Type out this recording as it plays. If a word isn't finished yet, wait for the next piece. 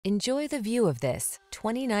Enjoy the view of this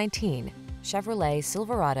 2019 Chevrolet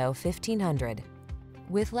Silverado 1500.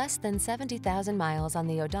 With less than 70,000 miles on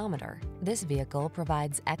the odometer, this vehicle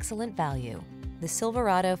provides excellent value. The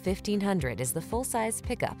Silverado 1500 is the full-size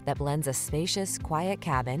pickup that blends a spacious, quiet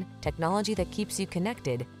cabin, technology that keeps you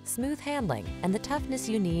connected, smooth handling, and the toughness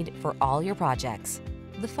you need for all your projects.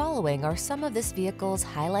 The following are some of this vehicle's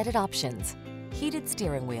highlighted options: heated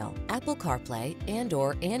steering wheel, Apple CarPlay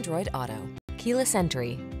and/or Android Auto, keyless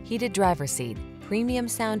entry, heated driver's seat, premium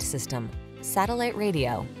sound system, satellite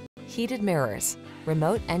radio, heated mirrors,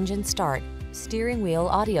 remote engine start, steering wheel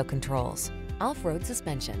audio controls, off-road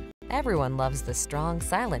suspension. Everyone loves the strong,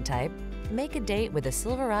 silent type. Make a date with a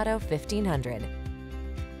Silverado 1500.